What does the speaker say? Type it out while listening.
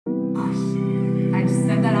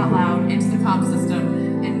comm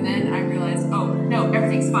system, and then I realized, oh, no,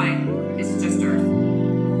 everything's fine. It's just Earth.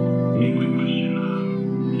 Hey, quick question.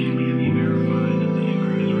 Can we have you verify that the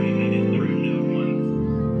aircraft is already headed through Node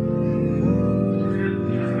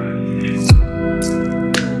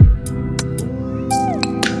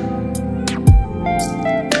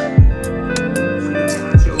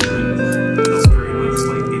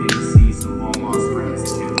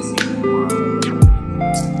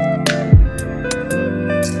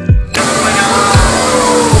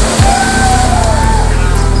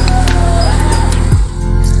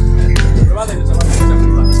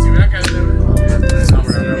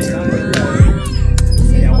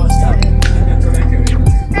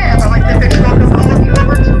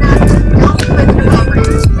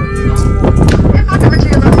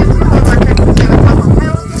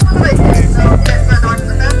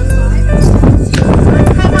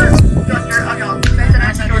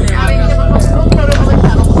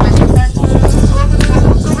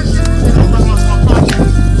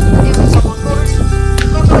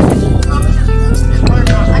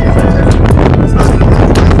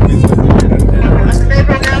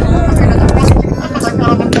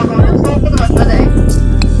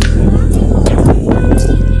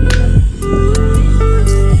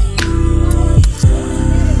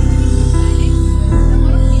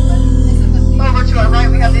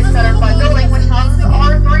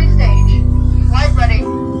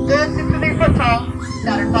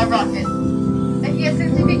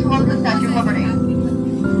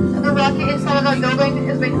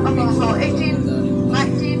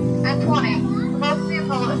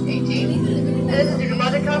 18. It is due to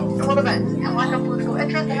logical events and lack of political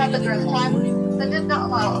interest that happened during this time that did not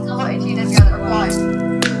allow Apollo 18 and beyond to fly.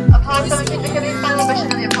 Apollo 17 became the final mission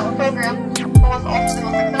of the Apollo program, but was also the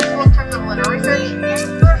most successful in terms of lunar research,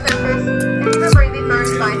 lunar samples, and delivering the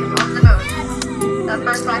first scientist on the moon. That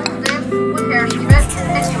first scientist's name was Harry Schmidt,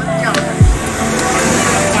 and he was a geologist.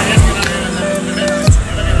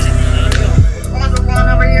 On the one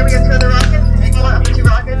over here, we have two other rockets. One of the two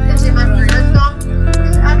rockets is the Mercury Redstone, which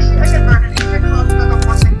is actually a converted intercontinental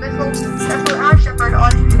ballistic missile that flew Al Shepard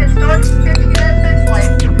on his historic 15-minute space flight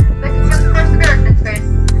that became the first American in space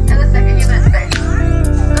and the second human in space.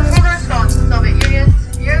 This was a response to the Soviet Union's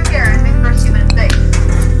Yuri Gagarin being the first human in space.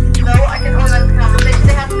 Though I can organize the conversation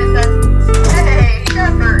they had when they said, "Hey,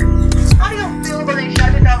 Shepard, how do you feel about being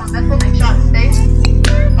shot down with a missile being shot in space?"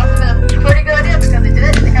 Must have been a pretty good idea because they did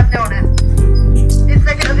it and they kept doing it. The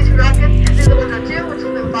second of these two rockets is the Lunar 2, which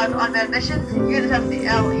will do 5 unmanned missions, used to test the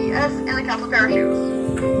LES and the capsule parachutes.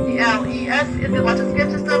 The LES is the launch escape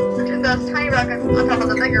system, which is those tiny rockets on top of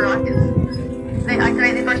the bigger rockets. They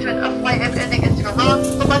activate the first one of flight if anything is to go wrong,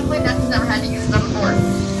 but luckily NASA's never had to use them before.